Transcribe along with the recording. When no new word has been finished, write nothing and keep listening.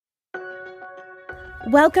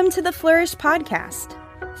Welcome to the Flourish Podcast.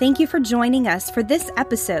 Thank you for joining us for this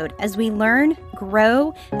episode as we learn,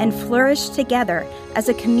 grow, and flourish together as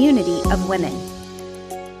a community of women.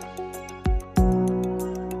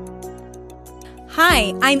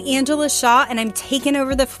 Hi, I'm Angela Shaw, and I'm taking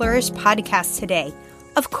over the Flourish Podcast today,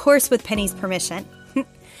 of course with Penny's permission.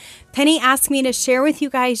 Penny asked me to share with you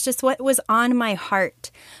guys just what was on my heart.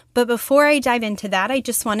 But before I dive into that, I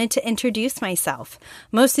just wanted to introduce myself.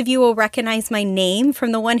 Most of you will recognize my name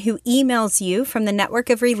from the one who emails you from the network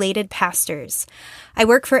of related pastors. I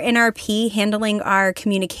work for NRP, handling our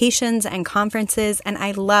communications and conferences, and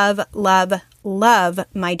I love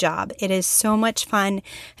my job. It is so much fun,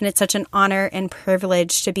 and it's such an honor and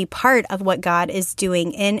privilege to be part of what God is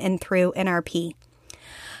doing in and through NRP.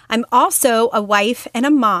 I'm also a wife and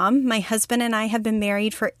a mom. My husband and I have been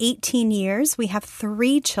married for 18 years. We have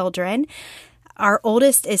 3 children. Our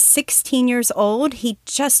oldest is 16 years old. He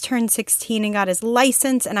just turned 16 and got his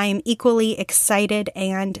license, and I am equally excited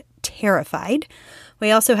and terrified. We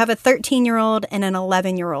also have a 13-year-old and an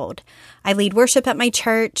 11-year-old. I lead worship at my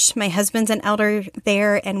church. My husband's an elder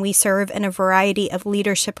there, and we serve in a variety of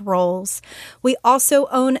leadership roles. We also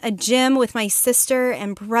own a gym with my sister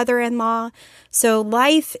and brother-in-law. So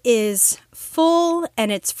life is full,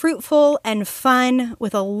 and it's fruitful and fun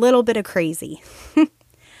with a little bit of crazy.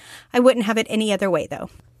 I wouldn't have it any other way, though.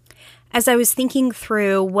 As I was thinking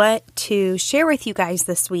through what to share with you guys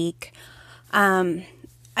this week,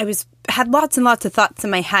 had lots and lots of thoughts in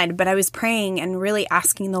my head, but I was praying and really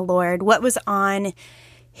asking the Lord what was on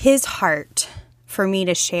His heart for me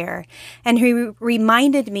to share. And He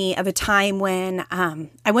reminded me of a time when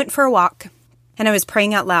I went for a walk and I was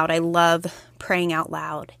praying out loud. I love praying out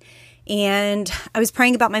loud. And I was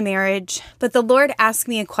praying about my marriage, but the Lord asked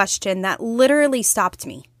me a question that literally stopped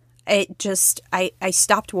me. I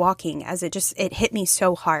stopped walking as it hit me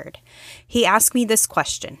so hard. He asked me this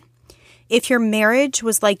question. If your marriage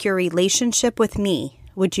was like your relationship with me,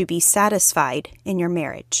 would you be satisfied in your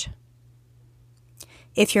marriage?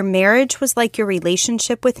 If your marriage was like your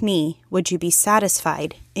relationship with me, would you be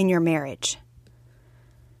satisfied in your marriage?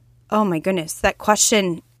 Oh my goodness, that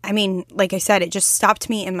question, like I said, it just stopped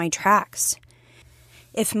me in my tracks.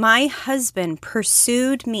 If my husband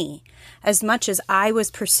pursued me as much as I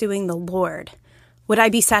was pursuing the Lord, would I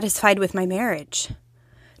be satisfied with my marriage?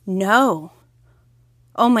 No.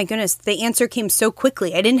 Oh my goodness, the answer came so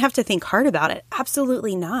quickly. I didn't have to think hard about it.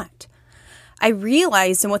 Absolutely not. I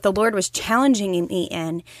realized, and what the Lord was challenging me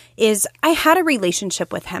in, is I had a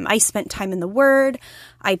relationship with Him. I spent time in the Word.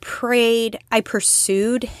 I prayed. I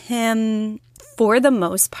pursued Him for the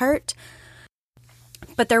most part.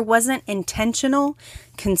 But there wasn't intentional,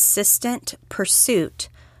 consistent pursuit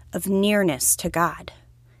of nearness to God.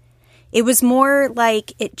 It was more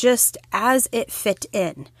like it just as it fit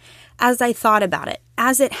in, as I thought about it,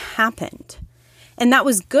 as it happened. And that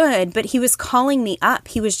was good, but He was calling me up.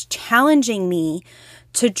 He was challenging me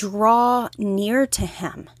to draw near to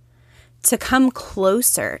Him, to come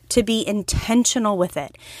closer, to be intentional with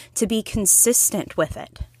it, to be consistent with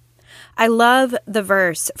it. I love the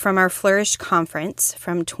verse from our Flourish conference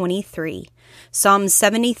from 23, Psalm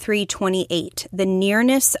 73:28. The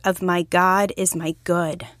nearness of my God is my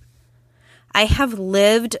good. I have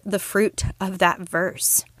lived the fruit of that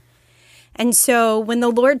verse. And so when the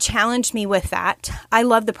Lord challenged me with that, I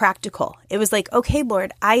love the practical. It was like, okay,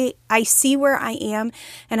 Lord, I see where I am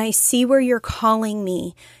and I see where you're calling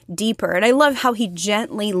me deeper. And I love how He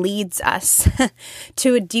gently leads us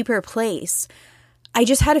to a deeper place. I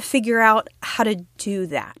just had to figure out how to do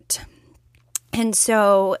that. And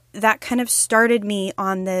so that kind of started me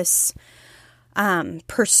on this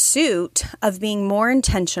pursuit of being more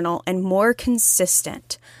intentional and more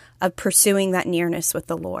consistent of pursuing that nearness with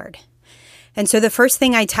the Lord. And so the first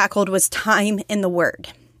thing I tackled was time in the Word.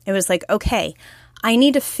 It was like, okay, I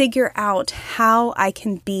need to figure out how I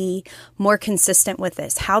can be more consistent with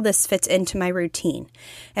this, how this fits into my routine.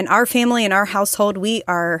 And our family and our household, we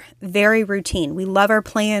are very routine. We love our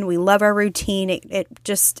plan. We love our routine.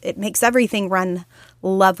 It makes everything run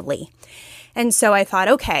lovely. And so I thought,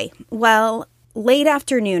 okay, well, late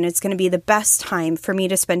afternoon is going to be the best time for me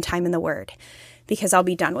to spend time in the Word. Because I'll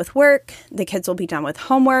be done with work, the kids will be done with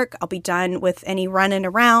homework, I'll be done with any running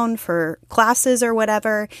around for classes or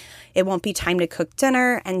whatever. It won't be time to cook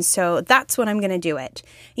dinner, and so that's when I'm going to do it.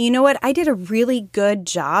 And you know what? I did a really good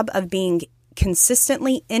job of being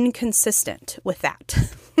consistently inconsistent with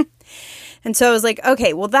that. And so I was like,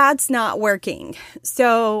 okay, well, that's not working.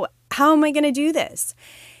 So how am I going to do this?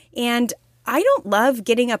 And I don't love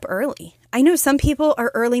getting up early. I know some people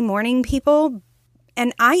are early morning people,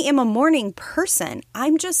 and I am a morning person.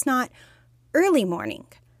 I'm just not early morning.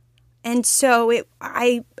 And so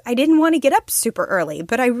I didn't want to get up super early,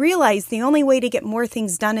 but I realized the only way to get more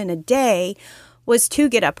things done in a day was to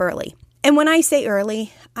get up early. And when I say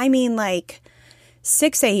early, I mean like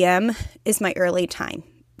 6 a.m. is my early time.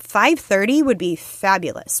 5:30 would be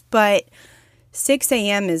fabulous, but 6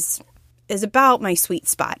 a.m. is about my sweet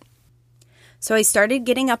spot. So I started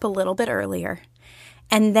getting up a little bit earlier,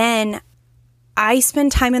 and then I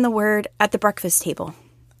spend time in the Word at the breakfast table.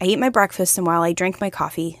 I eat my breakfast, and while I drink my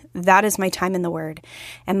coffee, that is my time in the Word.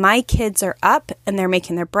 And my kids are up, and they're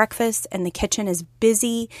making their breakfast, and the kitchen is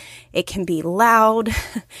busy. It can be loud.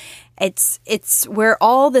 It's where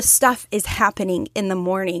all the stuff is happening in the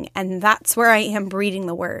morning, and that's where I am reading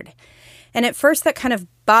the Word. And at first that kind of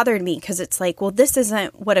bothered me because it's like, well, this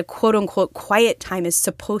isn't what a quote-unquote quiet time is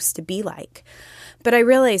supposed to be like. But I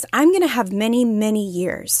realized I'm going to have many, many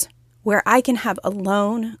years where I can have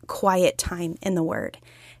alone, quiet time in the Word.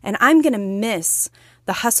 And I'm going to miss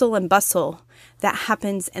the hustle and bustle that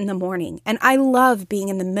happens in the morning. And I love being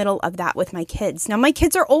in the middle of that with my kids. Now, my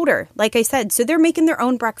kids are older, like I said, so they're making their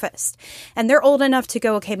own breakfast. And they're old enough to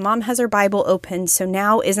go, okay, Mom has her Bible open, so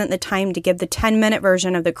now isn't the time to give the 10-minute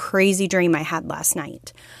version of the crazy dream I had last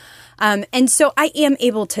night. And so I am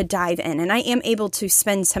able to dive in, and I am able to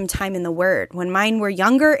spend some time in the Word. When mine were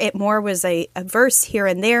younger, it more was a verse here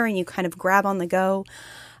and there, and you kind of grab on the go.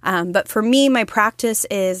 But for me, my practice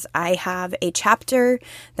is I have a chapter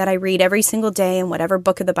that I read every single day in whatever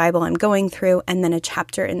book of the Bible I'm going through, and then a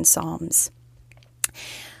chapter in Psalms.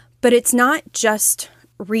 But it's not just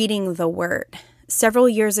reading the Word. Several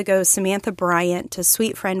years ago, Samantha Bryant, a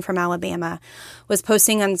sweet friend from Alabama, was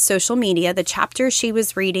posting on social media the chapter she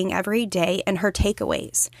was reading every day and her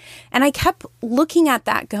takeaways. And I kept looking at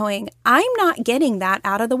that going, I'm not getting that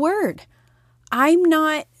out of the Word. I'm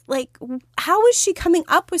not, like, how is she coming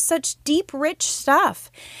up with such deep, rich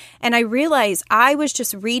stuff? And I realized I was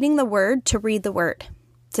just reading the Word to read the Word,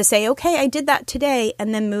 to say, okay, I did that today,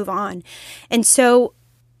 and then move on. And so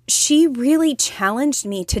she really challenged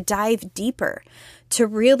me to dive deeper, to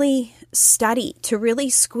really study, to really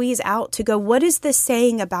squeeze out, to go, what is this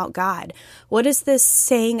saying about God? What is this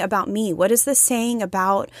saying about me? What is this saying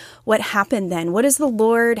about what happened then? What does the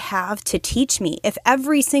Lord have to teach me? If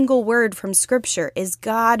every single word from Scripture is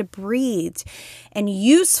God-breathed and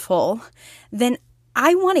useful, then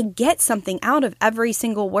I want to get something out of every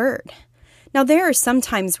single word. Now, there are some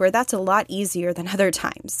times where that's a lot easier than other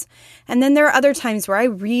times. And then there are other times where I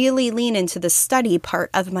really lean into the study part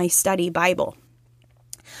of my study Bible.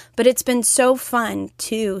 But it's been so fun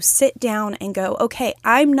to sit down and go, okay,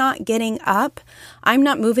 I'm not getting up. I'm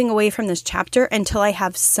not moving away from this chapter until I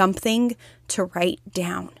have something to write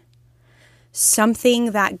down.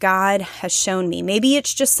 Something that God has shown me. Maybe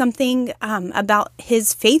it's just something about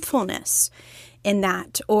His faithfulness in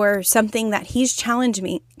that, or something that He's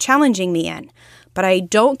challenging me in. But I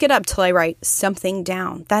don't get up till I write something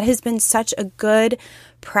down. That has been such a good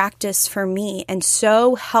practice for me and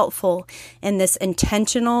so helpful in this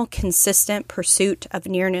intentional, consistent pursuit of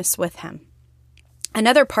nearness with Him.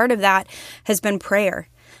 Another part of that has been prayer.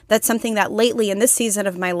 That's something that lately in this season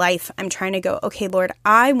of my life, I'm trying to go, okay, Lord,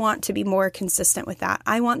 I want to be more consistent with that.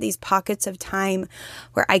 I want these pockets of time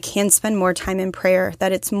where I can spend more time in prayer,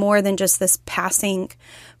 that it's more than just this passing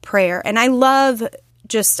prayer. And I love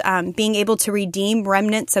just being able to redeem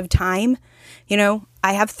remnants of time. You know,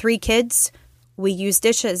 I have 3 kids. We use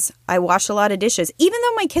dishes. I wash a lot of dishes. Even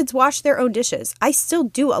though my kids wash their own dishes, I still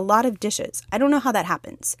do a lot of dishes. I don't know how that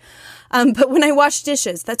happens. But when I wash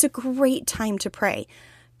dishes, that's a great time to pray,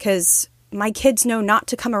 because my kids know not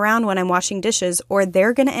to come around when I'm washing dishes or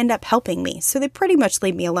they're going to end up helping me. So they pretty much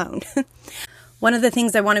leave me alone. One of the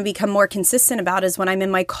things I want to become more consistent about is when I'm in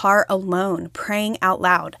my car alone, praying out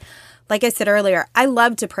loud. Like I said earlier, I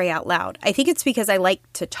love to pray out loud. I think it's because I like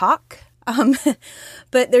to talk.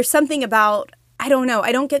 But there's something about, I don't know,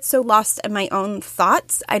 I don't get so lost in my own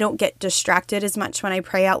thoughts. I don't get distracted as much when I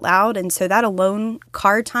pray out loud. And so that alone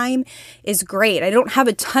car time is great. I don't have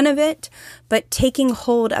a ton of it, but taking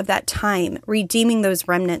hold of that time, redeeming those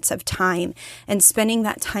remnants of time and spending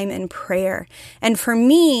that time in prayer. And for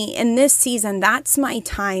me in this season, that's my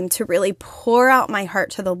time to really pour out my heart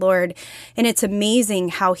to the Lord. And it's amazing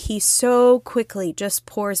how He so quickly just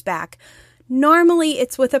pours back. Normally,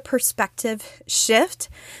 it's with a perspective shift,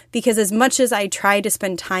 because as much as I try to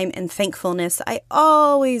spend time in thankfulness, I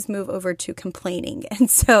always move over to complaining. And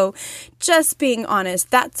so just being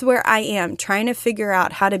honest, that's where I am, trying to figure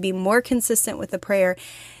out how to be more consistent with the prayer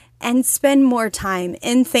and spend more time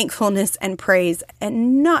in thankfulness and praise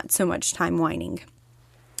and not so much time whining.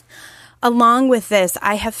 Along with this,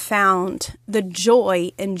 I have found the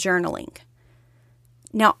joy in journaling.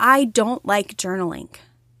 Now, I don't like journaling.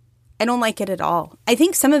 I don't like it at all. I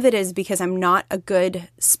think some of it is because I'm not a good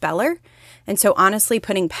speller. And so honestly,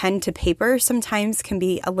 putting pen to paper sometimes can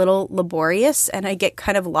be a little laborious, and I get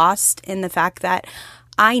kind of lost in the fact that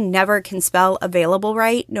I never can spell available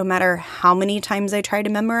right, no matter how many times I try to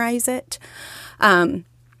memorize it.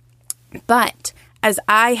 But as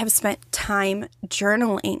I have spent time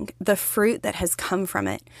journaling, the fruit that has come from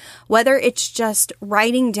it, whether it's just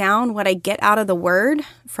writing down what I get out of the Word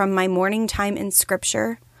from my morning time in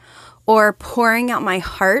Scripture, or pouring out my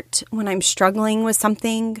heart when I'm struggling with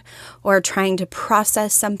something or trying to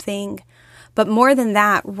process something. But more than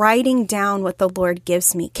that, writing down what the Lord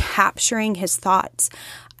gives me, capturing His thoughts.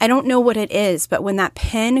 I don't know what it is, but when that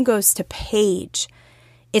pen goes to page,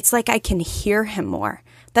 it's like I can hear Him more.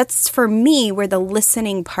 That's for me where the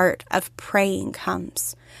listening part of praying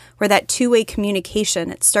comes, where that two-way communication,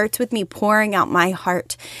 it starts with me pouring out my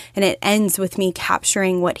heart and it ends with me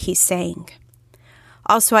capturing what He's saying.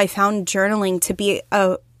 Also, I found journaling to be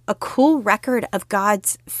a cool record of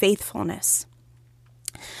God's faithfulness.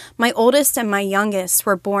 My oldest and my youngest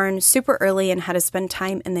were born super early and had to spend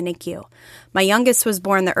time in the NICU. My youngest was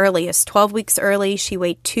born the earliest, 12 weeks early. She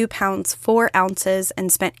weighed 2 pounds, 4 ounces,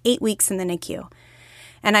 and spent 8 weeks in the NICU.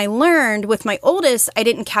 And I learned with my oldest, I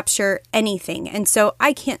didn't capture anything. And so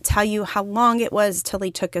I can't tell you how long it was till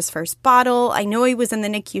he took his first bottle. I know he was in the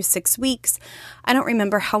NICU 6 weeks. I don't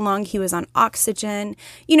remember how long he was on oxygen.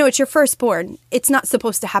 You know, it's your firstborn. It's not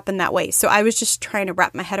supposed to happen that way. So I was just trying to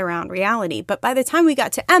wrap my head around reality. But by the time we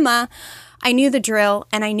got to Emma, I knew the drill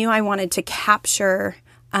and I knew I wanted to capture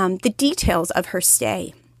the details of her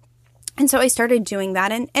stay. And so I started doing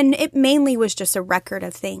that. And it mainly was just a record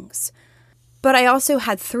of things. But I also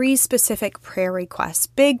had 3 specific prayer requests,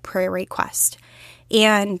 big prayer requests.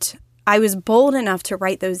 And I was bold enough to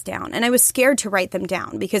write those down. And I was scared to write them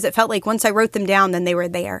down because it felt like once I wrote them down, then they were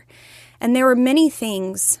there. And there were many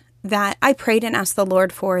things that I prayed and asked the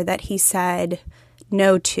Lord for that He said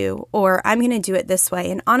no to, or I'm going to do it this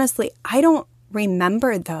way. And honestly, I don't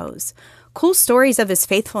remember those. Cool stories of His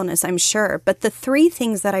faithfulness, I'm sure. But the 3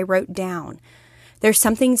 things that I wrote down, there's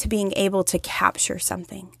something to being able to capture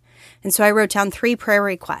something. And so I wrote down 3 prayer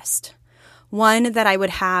requests. One, that I would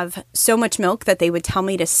have so much milk that they would tell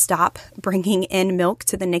me to stop bringing in milk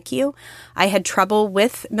to the NICU. I had trouble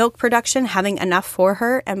with milk production, having enough for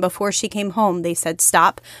her. And before she came home, they said,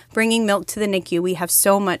 stop bringing milk to the NICU. We have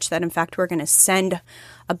so much that, in fact, we're going to send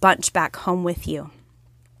a bunch back home with you.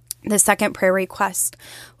 The second prayer request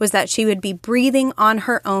was that she would be breathing on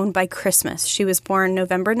her own by Christmas. She was born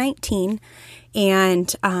November 19,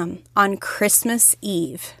 and on Christmas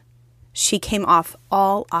Eve, she came off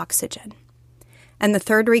all oxygen. And the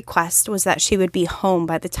third request was that she would be home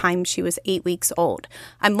by the time she was 8 weeks old.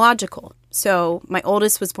 I'm logical. So my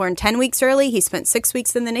oldest was born 10 weeks early. He spent 6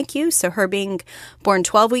 weeks in the NICU. So her being born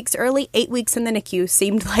 12 weeks early, 8 weeks in the NICU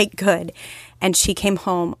seemed like good. And she came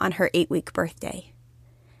home on her 8-week birthday.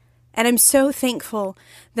 And I'm so thankful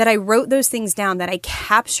that I wrote those things down, that I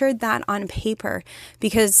captured that on paper,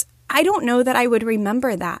 because I don't know that I would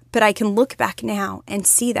remember that, but I can look back now and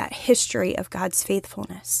see that history of God's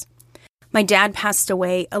faithfulness. My dad passed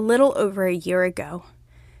away a little over a year ago.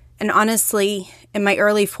 And honestly, in my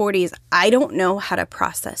early 40s, I don't know how to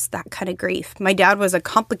process that kind of grief. My dad was a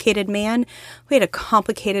complicated man. We had a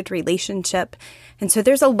complicated relationship. And so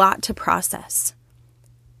there's a lot to process.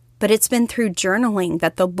 But it's been through journaling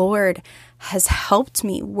that the Lord has helped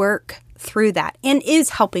me work through that and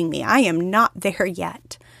is helping me. I am not there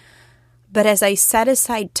yet. But as I set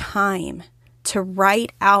aside time to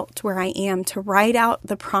write out where I am, to write out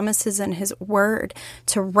the promises in His Word,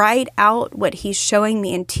 to write out what He's showing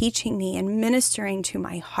me and teaching me and ministering to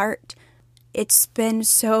my heart, it's been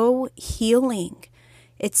so healing.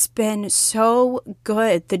 It's been so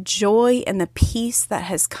good. The joy and the peace that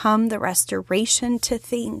has come, the restoration to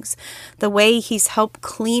things, the way He's helped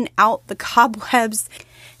clean out the cobwebs,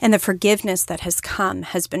 and the forgiveness that has come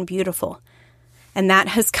has been beautiful. And that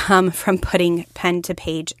has come from putting pen to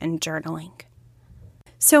page and journaling.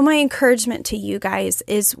 So my encouragement to you guys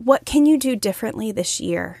is, what can you do differently this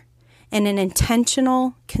year in an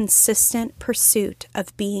intentional, consistent pursuit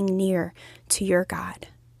of being near to your God?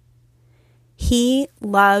 He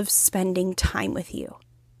loves spending time with you.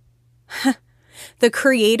 The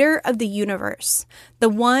creator of the universe, the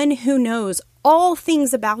one who knows all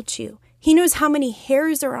things about you. He knows how many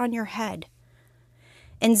hairs are on your head.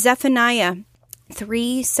 In Zephaniah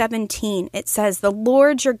 3:17, it says, "The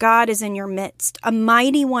Lord your God is in your midst, a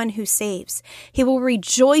mighty one who saves. He will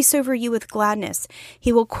rejoice over you with gladness.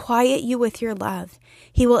 He will quiet you with your love.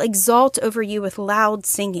 He will exalt over you with loud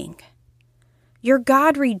singing." Your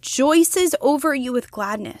God rejoices over you with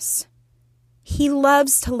gladness. He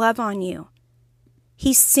loves to love on you.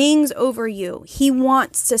 He sings over you. He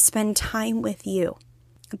wants to spend time with you.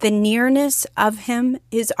 The nearness of him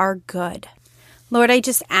is our good. Lord, I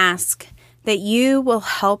just ask that you will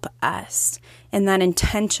help us in that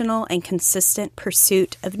intentional and consistent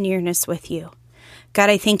pursuit of nearness with you. God,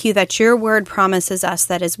 I thank you that your word promises us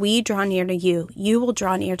that as we draw near to you, you will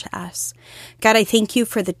draw near to us. God, I thank you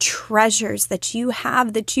for the treasures that you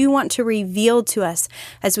have, that you want to reveal to us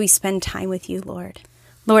as we spend time with you, Lord.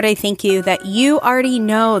 Lord, I thank you that you already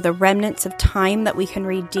know the remnants of time that we can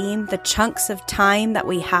redeem, the chunks of time that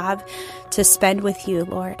we have to spend with you,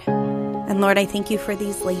 Lord. And Lord, I thank you for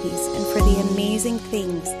these ladies and for the amazing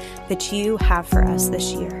things that you have for us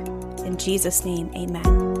this year. In Jesus' name,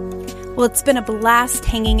 amen. Well, it's been a blast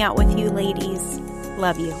hanging out with you, ladies.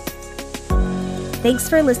 Love you. Thanks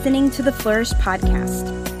for listening to the Flourish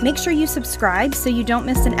Podcast. Make sure you subscribe so you don't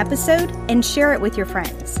miss an episode and share it with your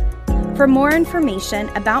friends. For more information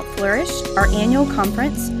about Flourish, our annual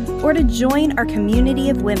conference, or to join our community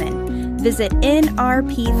of women, visit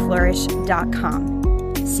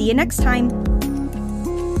nrpflourish.com. See you next time.